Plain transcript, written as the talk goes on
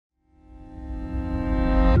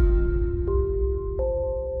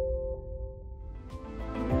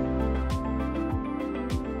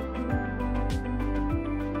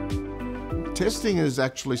Testing is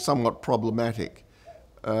actually somewhat problematic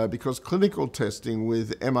because clinical testing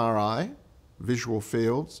with MRI, visual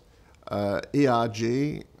fields,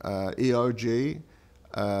 ERG, EOG,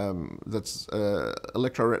 that's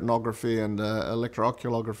electroretinography and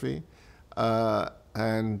electrooculography,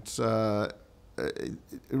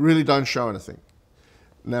 really don't show anything.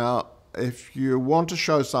 Now, if you want to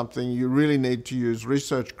show something, you really need to use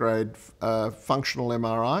research-grade functional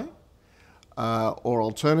MRI, or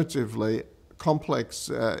alternatively,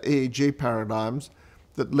 complex EEG paradigms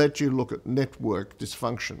that let you look at network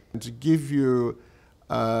dysfunction. And to give you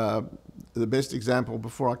the best example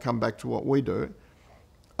before I come back to what we do,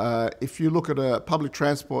 if you look at a public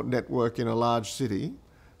transport network in a large city,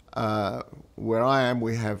 where I am,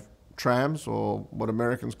 we have trams, or what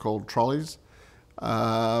Americans call trolleys.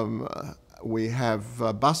 We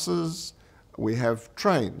have buses, we have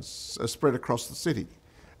trains spread across the city.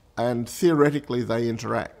 And theoretically they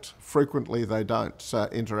interact. Frequently they don't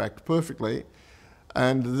interact perfectly.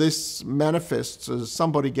 And this manifests as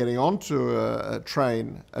somebody getting onto a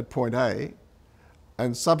train at point A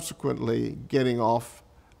and subsequently getting off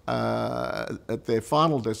at their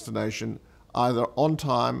final destination, either on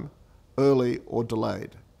time, early, or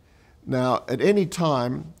delayed. Now, at any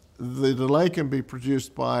time, the delay can be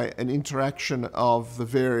produced by an interaction of the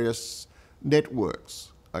various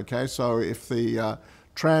networks. Okay, so if the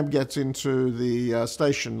tram gets into the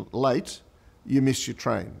station late, you miss your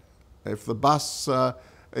train. If the bus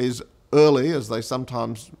is early, as they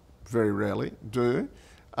sometimes, very rarely, do,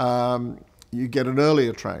 you get an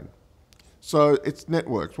earlier train. So it's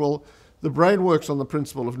networks. Well, the brain works on the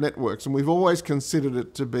principle of networks, and we've always considered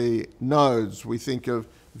it to be nodes. We think of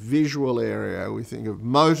visual area, we think of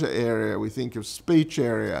motor area, we think of speech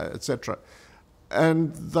area, etc.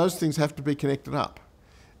 And those things have to be connected up.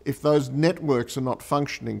 If those networks are not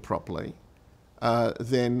functioning properly,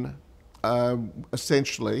 then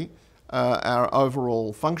essentially our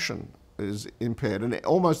overall function is impaired. And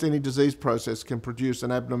almost any disease process can produce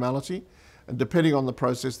an abnormality, and depending on the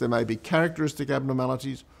process, there may be characteristic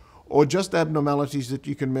abnormalities or just abnormalities that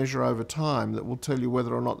you can measure over time that will tell you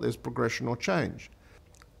whether or not there's progression or change.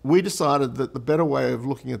 We decided that the better way of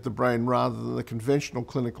looking at the brain, rather than the conventional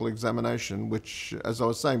clinical examination, which, as I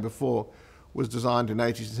was saying before, was designed in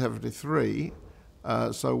 1873,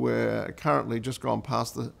 so we're currently just gone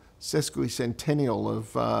past the sesquicentennial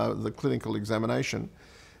of the clinical examination.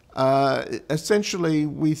 Essentially,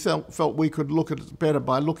 we felt we could look at it better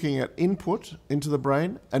by looking at input into the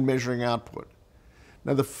brain and measuring output.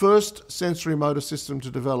 Now, the first sensory motor system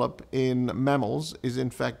to develop in mammals is, in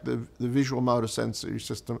fact, the visual motor sensory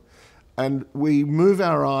system. And we move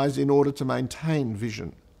our eyes in order to maintain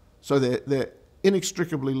vision. So they're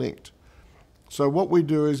inextricably linked. So what we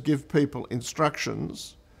do is give people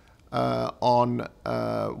instructions on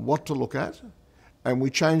what to look at, and we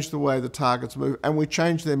change the way the targets move, and we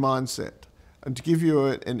change their mindset. And to give you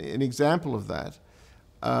an example of that,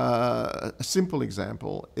 a simple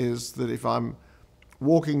example is that if I'm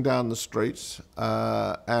walking down the street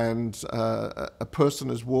and a person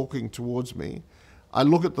is walking towards me, I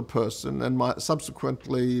look at the person and might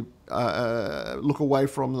subsequently look away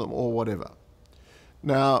from them or whatever.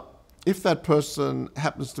 Now, if that person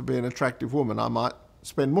happens to be an attractive woman, I might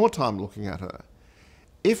spend more time looking at her.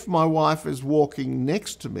 If my wife is walking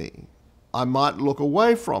next to me, I might look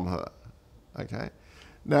away from her. Okay.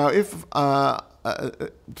 Now, if to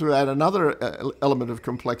add another element of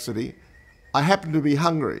complexity, I happen to be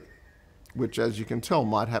hungry, which, as you can tell,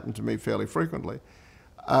 might happen to me fairly frequently,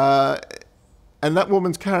 and that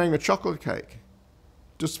woman's carrying a chocolate cake.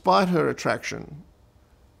 Despite her attraction,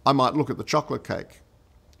 I might look at the chocolate cake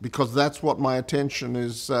because that's what my attention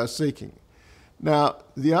is seeking. Now,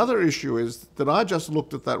 the other issue is that I just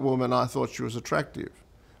looked at that woman, I thought she was attractive.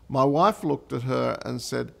 My wife looked at her and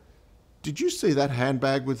said, "Did you see that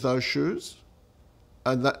handbag with those shoes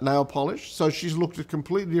and that nail polish?" So she's looked at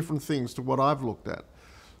completely different things to what I've looked at.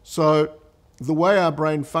 So the way our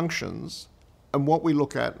brain functions and what we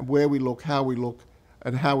look at, where we look,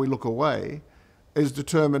 and how we look away is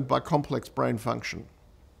determined by complex brain function.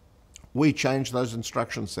 We change those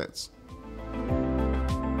instruction sets.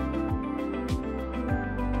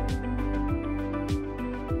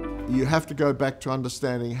 You have to go back to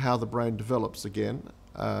understanding how the brain develops again,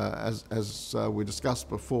 as we discussed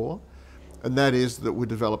before. And that is that we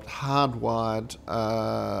developed hardwired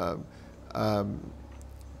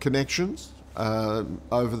connections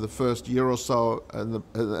over the first year or so, and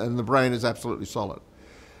the brain is absolutely solid.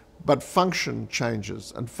 But function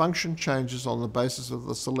changes, and function changes on the basis of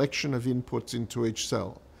the selection of inputs into each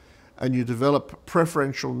cell. And you develop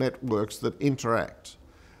preferential networks that interact.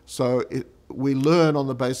 So we learn on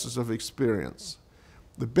the basis of experience.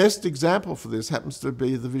 The best example for this happens to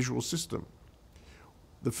be the visual system.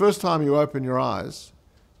 The first time you open your eyes,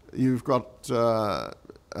 you've got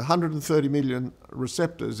 130 million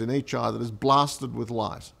receptors in each eye that is blasted with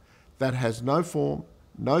light. That has no form,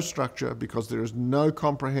 no structure, because there is no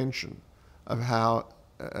comprehension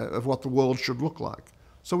of what the world should look like.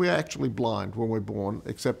 So we are actually blind when we're born,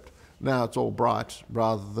 except now it's all bright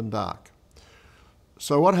rather than dark.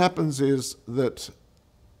 So what happens is that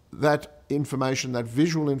information, that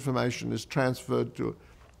visual information, is transferred to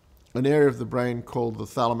an area of the brain called the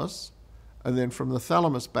thalamus, and then from the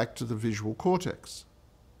thalamus back to the visual cortex.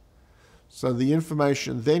 So the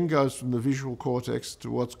information then goes from the visual cortex to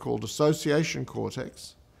what's called association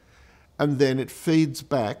cortex, and then it feeds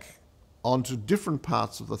back onto different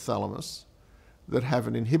parts of the thalamus that have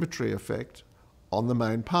an inhibitory effect on the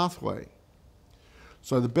main pathway.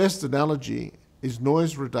 So the best analogy is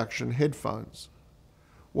noise reduction headphones.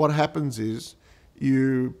 What happens is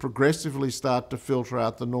you progressively start to filter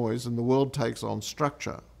out the noise and the world takes on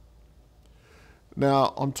structure.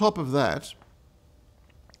 Now, on top of that,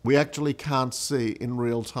 we actually can't see in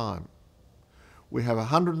real time. We have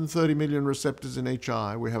 130 million receptors in each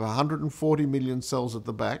eye. We have 140 million cells at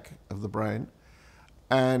the back of the brain.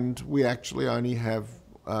 And we actually only have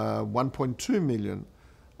 1.2 million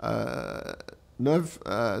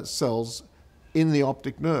nerve cells in the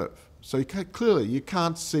optic nerve. So clearly, you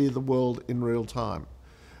can't see the world in real time.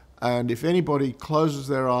 And if anybody closes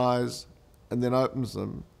their eyes and then opens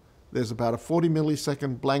them, there's about a 40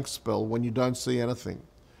 millisecond blank spell when you don't see anything.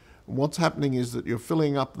 And what's happening is that you're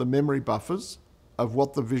filling up the memory buffers of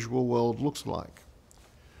what the visual world looks like.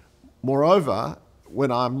 Moreover,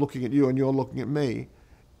 when I'm looking at you and you're looking at me,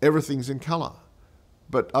 everything's in colour.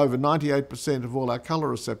 But over 98% of all our colour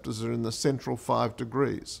receptors are in the central 5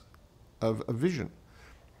 degrees of vision.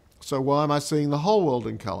 So why am I seeing the whole world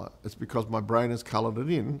in colour? It's because my brain has coloured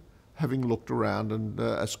it in, having looked around and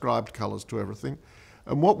ascribed colours to everything.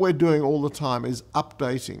 And what we're doing all the time is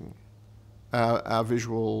updating our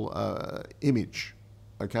visual image,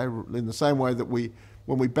 okay? In the same way that when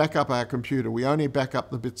we back up our computer, we only back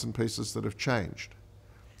up the bits and pieces that have changed.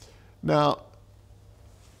 Now,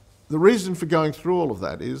 the reason for going through all of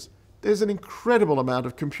that is there's an incredible amount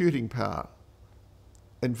of computing power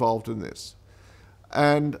involved in this.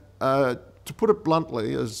 And to put it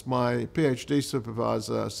bluntly, as my PhD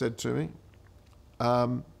supervisor said to me,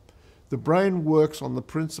 the brain works on the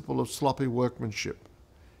principle of sloppy workmanship.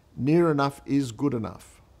 Near enough is good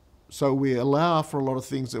enough. So we allow for a lot of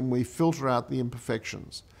things and we filter out the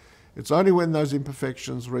imperfections. It's only when those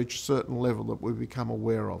imperfections reach a certain level that we become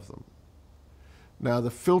aware of them. Now,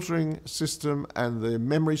 the filtering system and the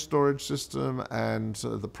memory storage system and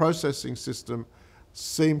the processing system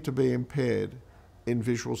seem to be impaired in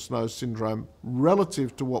visual snow syndrome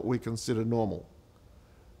relative to what we consider normal.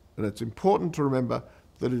 And it's important to remember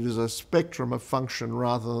that it is a spectrum of function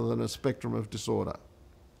rather than a spectrum of disorder.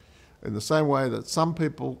 In the same way that some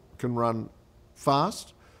people can run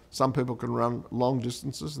fast, some people can run long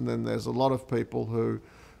distances, and then there's a lot of people who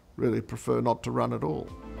really prefer not to run at all.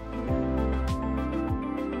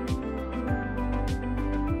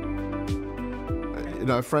 You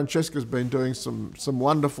know, Francesca's been doing some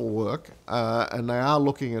wonderful work, and they are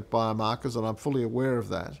looking at biomarkers, and I'm fully aware of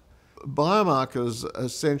that. Biomarkers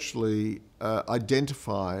essentially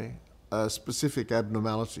identify specific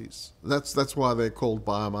abnormalities. That's why they're called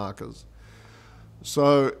biomarkers.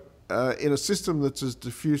 So in a system that's as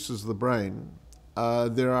diffuse as the brain,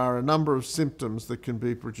 there are a number of symptoms that can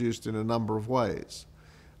be produced in a number of ways.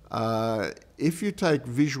 If you take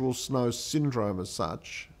visual snow syndrome as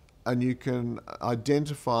such, and you can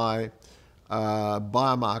identify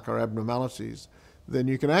biomarker abnormalities, then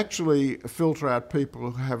you can actually filter out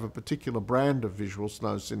people who have a particular brand of visual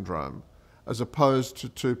snow syndrome, as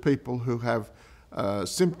opposed to people who have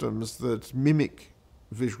symptoms that mimic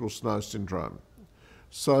visual snow syndrome.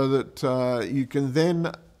 So that you can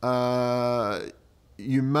then,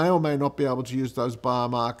 you may or may not be able to use those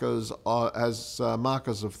biomarkers as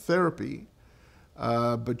markers of therapy,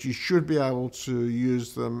 but you should be able to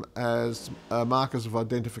use them as markers of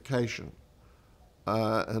identification.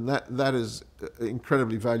 And that is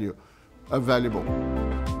incredibly valuable.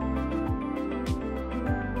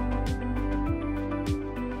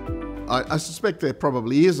 I suspect there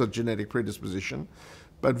probably is a genetic predisposition,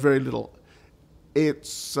 but very little.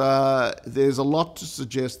 There's a lot to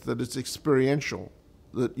suggest that it's experiential,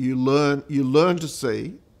 that you learn to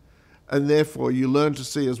see, and therefore you learn to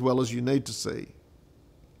see as well as you need to see.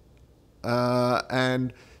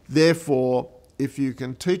 And therefore, if you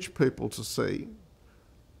can teach people to see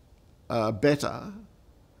better,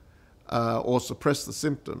 or suppress the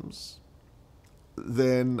symptoms,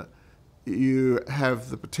 then you have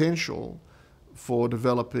the potential for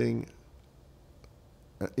developing,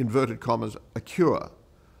 inverted commas, a cure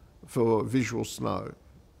for visual snow.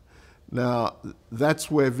 Now,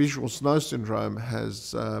 that's where visual snow syndrome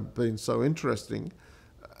has been so interesting,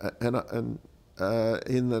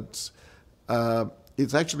 in that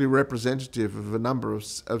it's actually representative of a number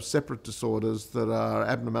of separate disorders that are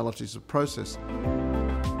abnormalities of processing.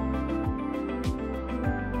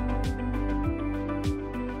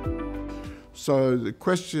 So the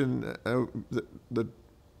question that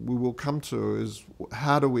we will come to is,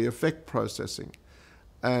 how do we affect processing?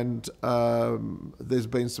 And there's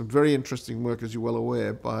been some very interesting work, as you're well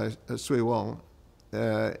aware, by Sui Wong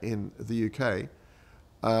in the UK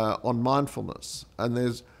on mindfulness. And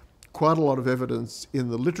there's quite a lot of evidence in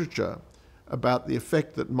the literature about the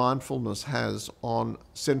effect that mindfulness has on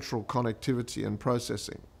central connectivity and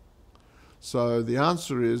processing. So the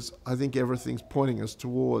answer is, I think everything's pointing us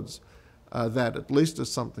towards that, at least as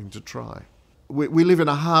something to try. We live in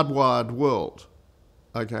a hardwired world,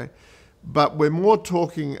 okay? But we're more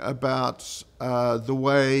talking about the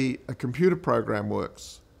way a computer program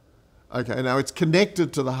works. Okay, now it's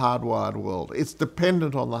connected to the hardwired world. It's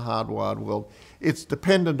dependent on the hardwired world. It's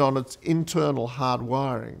dependent on its internal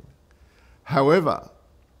hardwiring. However,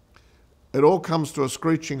 it all comes to a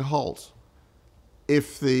screeching halt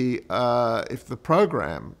if the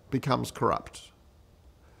program becomes corrupt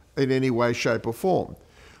in any way, shape or form.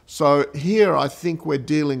 So here I think we're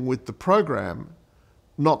dealing with the program,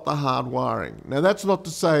 not the hardwiring. Now that's not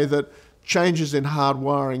to say that changes in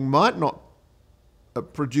hardwiring might not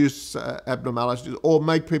produce abnormalities or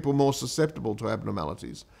make people more susceptible to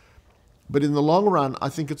abnormalities. But in the long run, I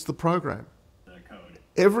think it's the program. The code.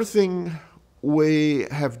 Everything we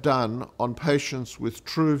have done on patients with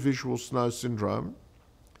true visual snow syndrome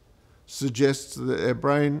suggests that their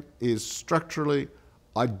brain is structurally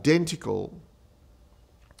identical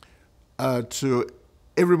to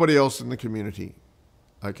everybody else in the community,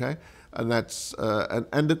 okay? And that's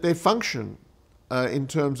and that their function in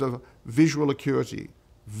terms of visual acuity,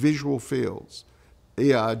 visual fields,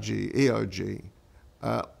 ERG, EOG,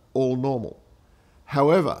 all normal.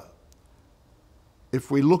 However,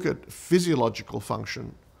 if we look at physiological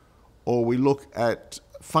function, or we look at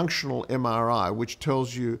functional MRI, which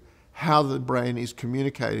tells you how the brain is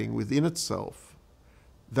communicating within itself,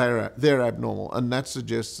 they're abnormal, and that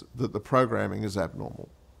suggests that the programming is abnormal.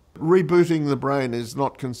 Rebooting the brain is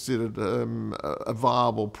not considered a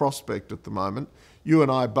viable prospect at the moment. You and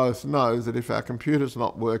I both know that if our computer's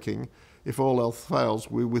not working, if all else fails,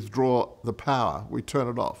 we withdraw the power, we turn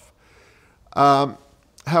it off.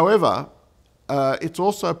 However, it's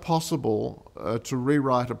also possible to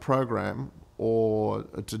rewrite a program or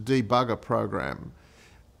to debug a program,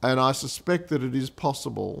 and I suspect that it is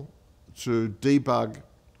possible to debug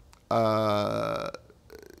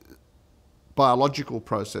biological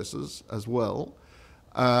processes as well,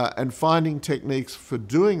 and finding techniques for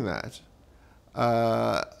doing that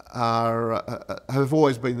have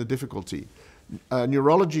always been the difficulty.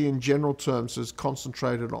 Neurology in general terms is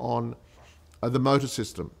concentrated on the motor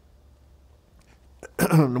system.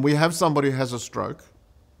 We have somebody who has a stroke,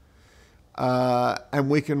 and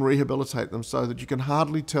we can rehabilitate them so that you can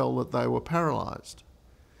hardly tell that they were paralysed.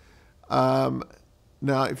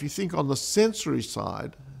 Now, if you think on the sensory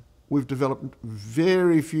side, we've developed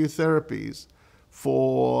very few therapies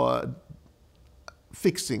for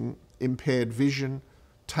fixing impaired vision,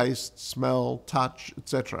 taste, smell, touch,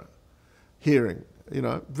 etc. Hearing,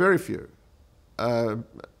 very few.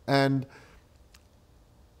 And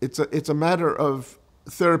it's a matter of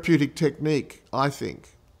therapeutic technique, I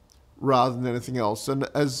think, rather than anything else. And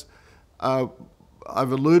as I've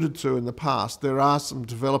alluded to in the past, there are some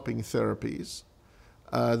developing therapies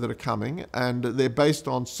that are coming, and they're based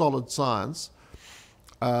on solid science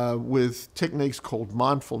with techniques called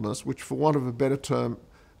mindfulness, which, for want of a better term,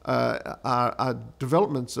 are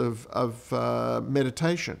developments of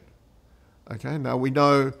meditation. Okay, now we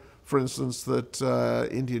know, for instance, that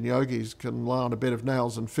Indian yogis can lie on a bed of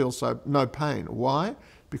nails and feel no pain. Why?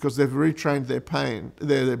 Because they've retrained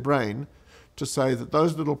their brain to say that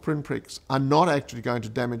those little pinpricks are not actually going to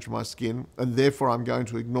damage my skin, and therefore I'm going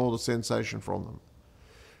to ignore the sensation from them.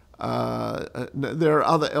 There are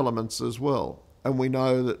other elements as well, and we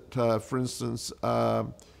know that, for instance,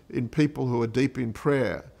 in people who are deep in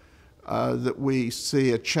prayer, that we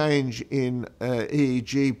see a change in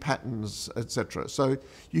EEG patterns, etc. So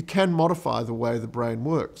you can modify the way the brain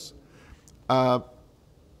works. So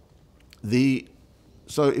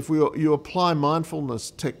if you apply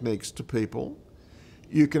mindfulness techniques to people,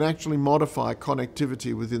 you can actually modify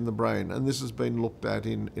connectivity within the brain, and this has been looked at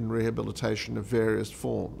in rehabilitation of various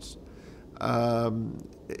forms.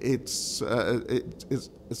 It's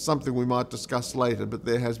something we might discuss later, but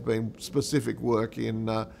there has been specific work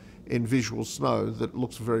in visual snow that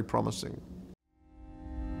looks very promising.